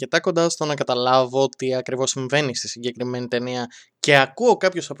ότι είμαι αρκετά κοντά στο να καταλάβω τι ακριβώς συμβαίνει στη συγκεκριμένη ταινία και ακούω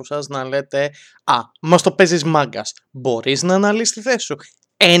κάποιους από εσάς να λέτε «Α, μας το παίζεις μάγκας, μπορείς να αναλύσεις τη θέση σου».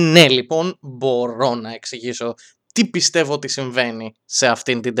 Ναι, λοιπόν, μπορώ να εξηγήσω τι πιστεύω ότι συμβαίνει σε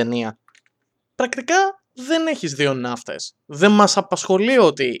αυτήν την ταινία. Πρακτικά δεν έχεις δύο ναύτες. Δεν μας απασχολεί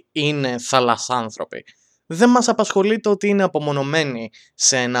ότι είναι θαλασσάνθρωποι. Δεν μας απασχολεί το ότι είναι απομονωμένοι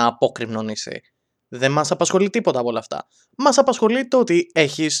σε ένα απόκρημνο νησί. Δεν μας απασχολεί τίποτα από όλα αυτά. Μας απασχολεί το ότι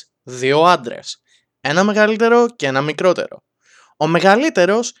έχεις δύο άντρες. Ένα μεγαλύτερο και ένα μικρότερο. Ο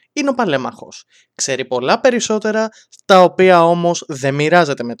μεγαλύτερος είναι ο παλέμαχος. Ξέρει πολλά περισσότερα, τα οποία όμως δεν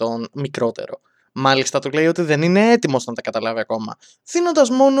μοιράζεται με τον μικρότερο. Μάλιστα του λέει ότι δεν είναι έτοιμος να τα καταλάβει ακόμα, δίνοντας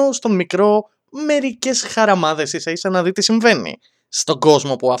μόνο στον μικρό μερικές χαραμάδες ίσα-ίσα να δει τι συμβαίνει στον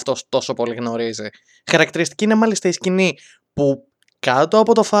κόσμο που αυτός τόσο πολύ γνωρίζει. Χαρακτηριστική είναι μάλιστα η σκηνή που κάτω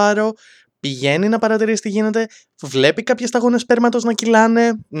από το φάρο πηγαίνει να παρατηρήσει τι γίνεται, βλέπει κάποιες σταγόνες σπέρματος να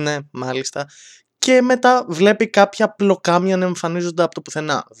κυλάνε, ναι, μάλιστα, και μετά βλέπει κάποια πλοκάμια να εμφανίζονται από το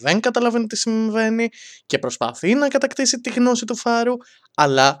πουθενά. Δεν καταλαβαίνει τι συμβαίνει και προσπαθεί να κατακτήσει τη γνώση του φάρου,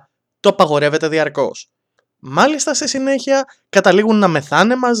 αλλά το απαγορεύεται διαρκώς. Μάλιστα στη συνέχεια καταλήγουν να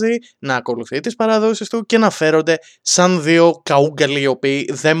μεθάνε μαζί, να ακολουθεί τις παραδόσεις του και να φέρονται σαν δύο καούγκαλοι οι οποίοι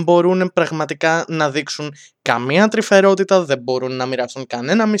δεν μπορούν πραγματικά να δείξουν καμία τρυφερότητα, δεν μπορούν να μοιραστούν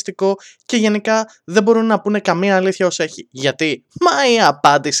κανένα μυστικό και γενικά δεν μπορούν να πούνε καμία αλήθεια ως έχει. Γιατί? Μα η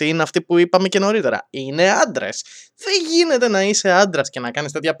απάντηση είναι αυτή που είπαμε και νωρίτερα. Είναι άντρες. Δεν γίνεται να είσαι άντρας και να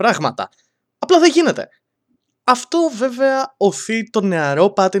κάνεις τέτοια πράγματα. Απλά δεν γίνεται. Αυτό βέβαια οθεί τον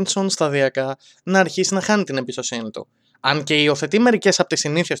νεαρό Pattinson σταδιακά να αρχίσει να χάνει την εμπιστοσύνη του. Αν και υιοθετεί μερικές από τις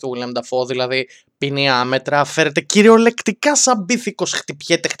συνήθειες του Willem Dafoe, δηλαδή πίνει άμετρα, φέρεται κυριολεκτικά σαν μπίθηκος,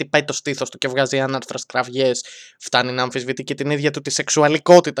 χτυπιέται, χτυπάει το στήθος του και βγάζει άναρθρας κραυγές, φτάνει να αμφισβητεί και την ίδια του τη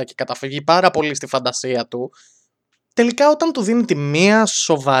σεξουαλικότητα και καταφύγει πάρα πολύ στη φαντασία του. Τελικά όταν του δίνει τη μία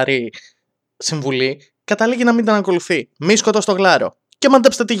σοβαρή συμβουλή, καταλήγει να μην την ακολουθεί. Μη σκοτώ στο γλάρο. Και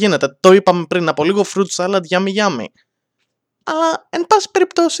μαντέψτε τι γίνεται. Το είπαμε πριν από λίγο, fruit salad, yummy yummy. Αλλά, εν πάση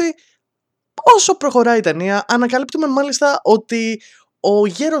περιπτώσει, όσο προχωράει η ταινία, ανακαλύπτουμε μάλιστα ότι ο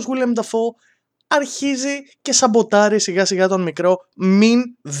γέρος Willem Dafoe αρχίζει και σαμποτάρει σιγά σιγά τον μικρό, μην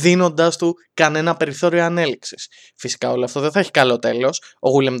δίνοντας του κανένα περιθώριο ανέλυξης. Φυσικά όλο αυτό δεν θα έχει καλό τέλος. Ο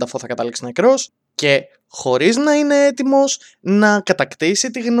Willem Dafoe θα καταλήξει νεκρός και χωρίς να είναι έτοιμος να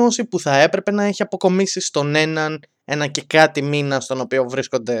κατακτήσει τη γνώση που θα έπρεπε να έχει αποκομίσει στον ένα και κάτι μήνα στον οποίο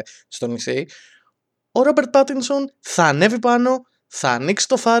βρίσκονται στο νησί, ο Robert Pattinson θα ανέβει πάνω, θα ανοίξει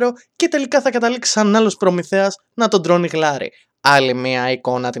το φάρο και τελικά θα καταλήξει σαν άλλος Προμηθέας να τον τρώνει γλάρι. Άλλη μια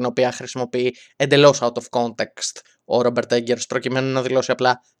εικόνα την οποία χρησιμοποιεί εντελώς out of context ο Robert Eggers προκειμένου να δηλώσει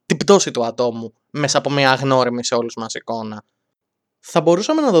απλά την πτώση του ατόμου μέσα από μια αγνώριμη σε όλους μας εικόνα. Θα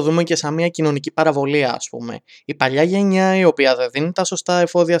μπορούσαμε να το δούμε και σαν μια κοινωνική παραβολή, ας πούμε. Η παλιά γενιά, η οποία δεν δίνει τα σωστά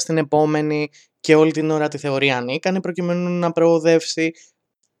εφόδια στην επόμενη και όλη την ώρα τη θεωρεί ανίκανη προκειμένου να προοδεύσει.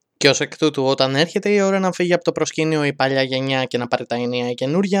 Και ως εκ τούτου, όταν έρχεται η ώρα να φύγει από το προσκήνιο η παλιά γενιά και να πάρει τα ενία η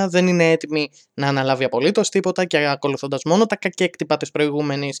καινούρια, δεν είναι έτοιμη να αναλάβει απολύτως τίποτα και ακολουθώντας μόνο τα κακέκτυπα της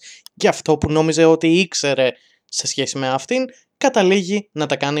προηγούμενης και αυτό που νόμιζε ότι ήξερε σε σχέση με αυτήν, καταλήγει να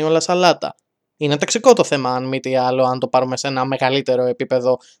τα κάνει όλα σαλάτα. Είναι ταξικό το θέμα, αν μη τι άλλο, αν το πάρουμε σε ένα μεγαλύτερο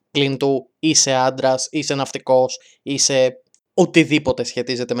επίπεδο πλην του είσαι άντρας, είσαι ναυτικός, είσαι οτιδήποτε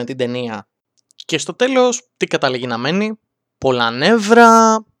σχετίζεται με την ταινία. Και στο τέλος, τι καταλήγει να μένει? Πολλά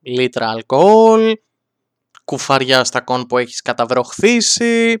νεύρα, λίτρα αλκοόλ, κουφάρια στακών που έχεις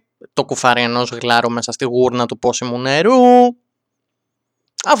καταβροχθήσει, το κουφάρι ενός γλάρου μέσα στη γούρνα του πόσιμου νερού,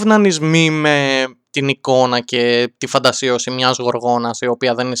 αυνανισμοί με την εικόνα και τη φαντασίωση μιας γοργόνας η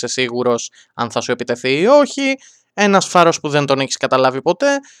οποία δεν είσαι σίγουρος αν θα σου επιτεθεί ή όχι, ένας φάρος που δεν τον έχεις καταλάβει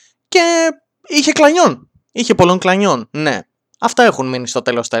ποτέ και είχε κλανιών. Είχε πολλών κλανιών, ναι. Αυτά έχουν μείνει στο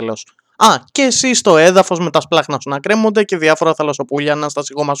τέλος. Α, και εσύ στο έδαφος με τα σπλάχνα σου να κρέμονται και διάφορα θαλασσοπούλια να στα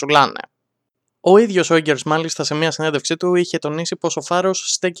σιγομασουλάνε. Ο ίδιος ο Eggers μάλιστα σε μια συνέντευξή του είχε τονίσει πως ο φάρος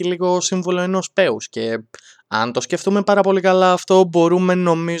στέκει λίγο σύμβολο ενός πέους και αν το σκεφτούμε πάρα πολύ καλά αυτό μπορούμε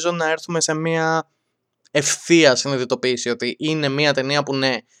νομίζω να έρθουμε σε μια ευθεία συνειδητοποίηση ότι είναι μια ταινία που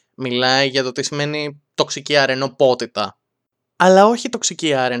ναι, μιλάει για το τι σημαίνει τοξική αρενοπότητα. Αλλά όχι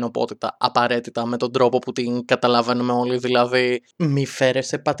τοξική αρενοπότητα απαραίτητα με τον τρόπο που την καταλαβαίνουμε όλοι, δηλαδή μη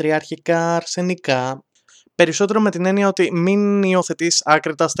φέρεσαι πατριαρχικά αρσενικά. Περισσότερο με την έννοια ότι μην υιοθετείς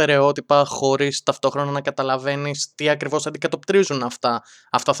άκρητα στερεότυπα χωρίς ταυτόχρονα να καταλαβαίνεις τι ακριβώς αντικατοπτρίζουν αυτά.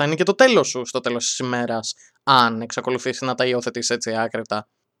 Αυτό θα είναι και το τέλος σου στο τέλος της ημέρας, αν εξακολουθήσεις να τα υιοθετείς έτσι άκρητα.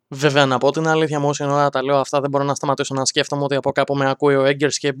 Βέβαια, να πω την αλήθεια μου, όσοι ώρα τα λέω αυτά, δεν μπορώ να σταματήσω να σκέφτομαι ότι από κάπου με ακούει ο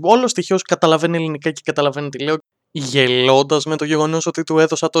Eggers και όλος τυχαίως καταλαβαίνει ελληνικά και καταλαβαίνει τι λέω, γελώντας με το γεγονός ότι του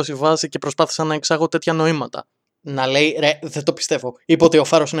έδωσα τόση βάση και προσπάθησα να εξάγω τέτοια νοήματα. Να λέει, ρε, δεν το πιστεύω. Είπε ότι ο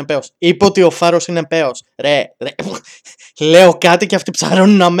Φάρος είναι πέος. Ρε. Λέω κάτι και αυτοί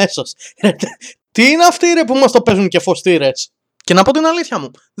ψαρώνουν αμέσως. Τι είναι αυτοί, ρε, που μας το παίζουν και φωστήρες. Και να πω την αλήθεια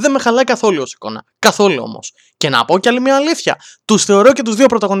μου, δεν με χαλάει καθόλου ως εικόνα. Καθόλου όμως. Και να πω κι άλλη μια αλήθεια. Τους θεωρώ και τους δύο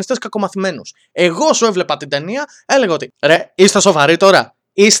πρωταγωνιστές κακομαθημένους. Εγώ όσο έβλεπα την ταινία, έλεγα ότι, ρε, είστε σοβαροί τώρα.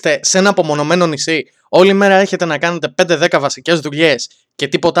 Είστε σε ένα απομονωμένο νησί. Όλη μέρα έχετε να κάνετε 5-10 βασικές δουλειές και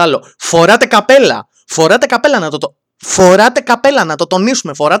τίποτα άλλο. Φοράτε καπέλα. Φοράτε καπέλα να το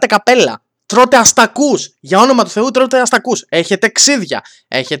τονίσουμε. Φοράτε καπέλα. Τρώτε αστακούς. Για όνομα του Θεού, τρώτε αστακούς. Έχετε ξύδια.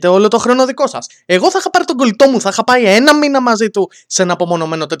 Έχετε όλο το χρόνο δικό σας. Εγώ θα είχα πάρει τον κολλητό μου, θα είχα πάει ένα μήνα μαζί του σε ένα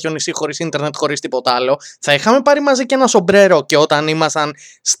απομονωμένο τέτοιο νησί, χωρίς ίντερνετ, χωρίς τίποτα άλλο. Θα είχαμε πάρει μαζί και ένα σομπρέρο και όταν ήμασταν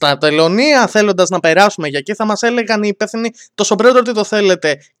στα τελωνία θέλοντας να περάσουμε για εκεί, θα μας έλεγαν οι υπεύθυνοι το σομπρέρο τι το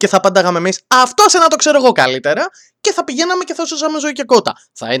θέλετε και θα απαντάγαμε εμείς. Αυτό να το ξέρω εγώ καλύτερα. Και θα πηγαίναμε και θα σώσαμε ζωή και κότα.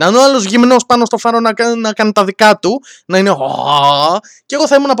 Θα ήταν ο άλλος γυμνός πάνω στο φάρο να κάνει τα δικά του, να είναι και εγώ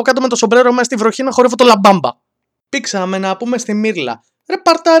θα ήμουν από κάτω με το σομπρέρο μέσα στη βροχή να χορεύω το λαμπάμπα. Πήξαμε να πούμε στη Μύρλα. Ρε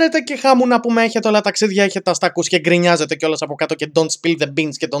παρτάρετε και χάμου να πούμε έχετε όλα τα ξύδια, έχετε τα στακούς και γκρινιάζετε κιόλας από κάτω και don't spill the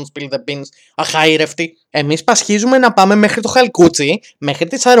beans και don't spill the beans. Αχαήρευτοι. Εμείς πασχίζουμε να πάμε μέχρι το Χαλκούτσι, μέχρι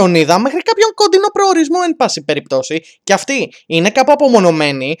τη Σαρονίδα, μέχρι κάποιον κοντινό προορισμό εν πάση περιπτώσει. Και αυτοί είναι κάπου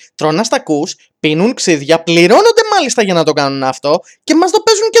απομονωμένοι, τρώνε στακούς, πίνουν ξύδια, πληρώνονται μάλιστα για να το κάνουν αυτό και μας το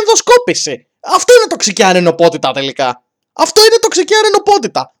παίζουν και ενδοσκόπηση. Αυτό είναι τοξική αρενοπότητα τελικά. Αυτό είναι τοξική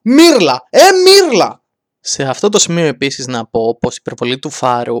αρενοπότητα. Μύρλα. Μύρλα. Σε αυτό το σημείο επίσης να πω πως η υπερβολή του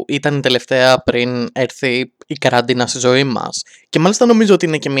Φάρου ήταν η τελευταία πριν έρθει η καραντίνα στη ζωή μας. Και μάλιστα νομίζω ότι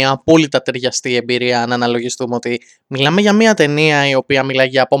είναι και μια απόλυτα ταιριαστή εμπειρία να αναλογιστούμε ότι μιλάμε για μια ταινία η οποία μιλάει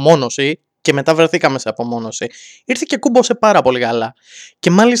για απομόνωση και μετά βρεθήκαμε σε απομόνωση. Ήρθε και κούμποσε πάρα πολύ καλά. Και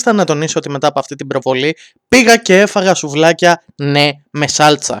μάλιστα να τονίσω ότι μετά από αυτή την προβολή πήγα και έφαγα σουβλάκια, ναι, με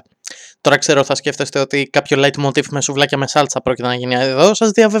σάλτσα. Τώρα ξέρω θα σκέφτεστε ότι κάποιο light motif με σουβλάκια με σάλτσα πρόκειται να γίνει εδώ. Σας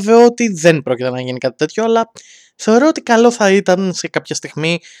διαβεβαιώ ότι δεν πρόκειται να γίνει κάτι τέτοιο, αλλά θεωρώ ότι καλό θα ήταν σε κάποια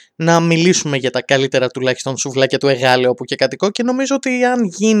στιγμή να μιλήσουμε για τα καλύτερα τουλάχιστον σουβλάκια του Εγάλεου όπου και κατοικώ και νομίζω ότι αν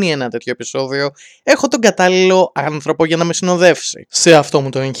γίνει ένα τέτοιο επεισόδιο έχω τον κατάλληλο άνθρωπο για να με συνοδεύσει σε αυτό μου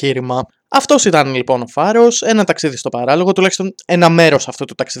το εγχείρημα. Αυτός ήταν λοιπόν ο Φάρος, ένα ταξίδι στο παράλογο, τουλάχιστον ένα μέρος αυτού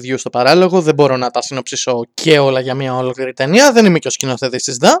του ταξιδιού στο παράλογο. Δεν μπορώ να τα συνοψίσω και όλα για μια ολόκληρη ταινία. Δεν είμαι και ο σκηνοθέτης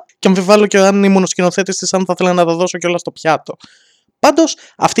της ΔΑ και αμφιβάλλω και αν ήμουν ο σκηνοθέτης της, αν θα ήθελα να τα δώσω και όλα στο πιάτο. Πάντως,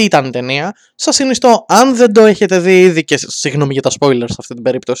 αυτή ήταν η ταινία. Σας συνιστώ, αν δεν το έχετε δει ήδη, και συγγνώμη για τα spoilers σε αυτή την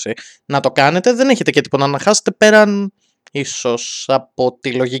περίπτωση, να το κάνετε. Δεν έχετε και τίποτα να χάσετε πέραν ίσως από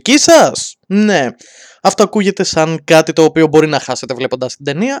τη λογική σας. Ναι, αυτό ακούγεται σαν κάτι το οποίο μπορεί να χάσετε βλέποντας την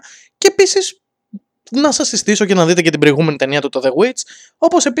ταινία. Και επίσης να σας συστήσω και να δείτε και την προηγούμενη ταινία του, το The Witch.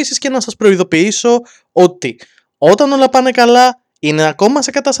 Όπως επίσης και να σας προειδοποιήσω ότι όταν όλα πάνε καλά, είναι ακόμα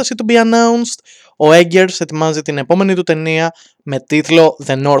σε κατάσταση to be announced. Ο Eggers ετοιμάζει την επόμενη του ταινία με τίτλο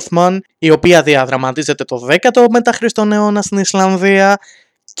The Northman, η οποία διαδραματίζεται το 10ο μετά Χριστόν αιώνα στην Ισλανδία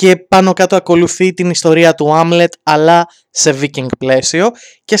και πάνω κάτω ακολουθεί την ιστορία του Hamlet αλλά σε Viking πλαίσιο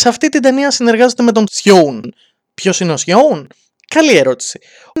και σε αυτή την ταινία συνεργάζεται με τον Σιόουν. Ποιος είναι ο Σιόουν? Καλή ερώτηση.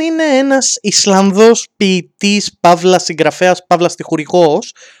 Είναι ένας Ισλανδός ποιητής, παύλα συγγραφέας, παύλα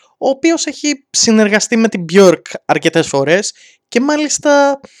στιχουργός, ο οποίος έχει συνεργαστεί με την Björk αρκετές φορές και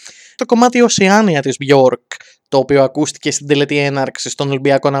μάλιστα το κομμάτι Οσιάνια της Björk, το οποίο ακούστηκε στην τελετή έναρξης των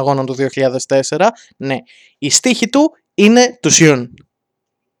Ολυμπιακών Αγώνων του 2004, ναι, η στίχη του είναι του Σιούν.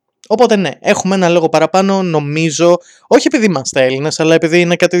 Οπότε ναι, έχουμε ένα λόγο παραπάνω, νομίζω, όχι επειδή είμαστε Έλληνες, αλλά επειδή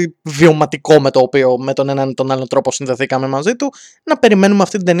είναι κάτι βιωματικό με το οποίο με τον έναν ή τον άλλο τρόπο συνδεθήκαμε μαζί του, να περιμένουμε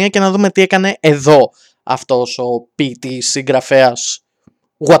αυτή την ταινία και να δούμε τι έκανε εδώ αυτός ο ποιητής, συγγραφέας,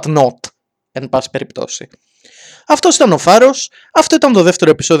 what not, εν πάση περιπτώσει. Αυτός ήταν ο Φάρος, αυτό ήταν το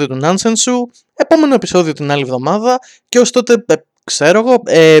δεύτερο επεισόδιο του Nonsense Σου, επόμενο επεισόδιο την άλλη εβδομάδα και ως τότε, ξέρω εγώ,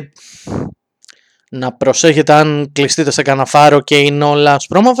 να προσέχετε αν κλειστείτε σε κανένα φάρο και είναι όλα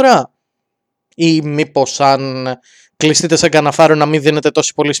ασπρόμαυρα, ή μήπως αν κλειστείτε σε κανένα φάρο να μην δίνετε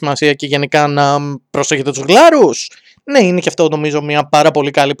τόση πολύ σημασία και γενικά να προσέχετε τους γλάρους. Ναι, είναι και αυτό νομίζω μια πάρα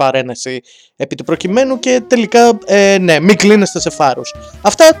πολύ καλή παρένεση επί του προκειμένου και τελικά ναι, μην κλείνεστε σε φάρους.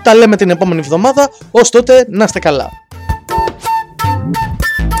 Αυτά τα λέμε την επόμενη εβδομάδα, ως τότε να είστε καλά.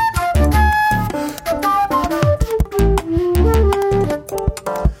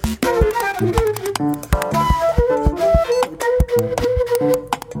 Thank you.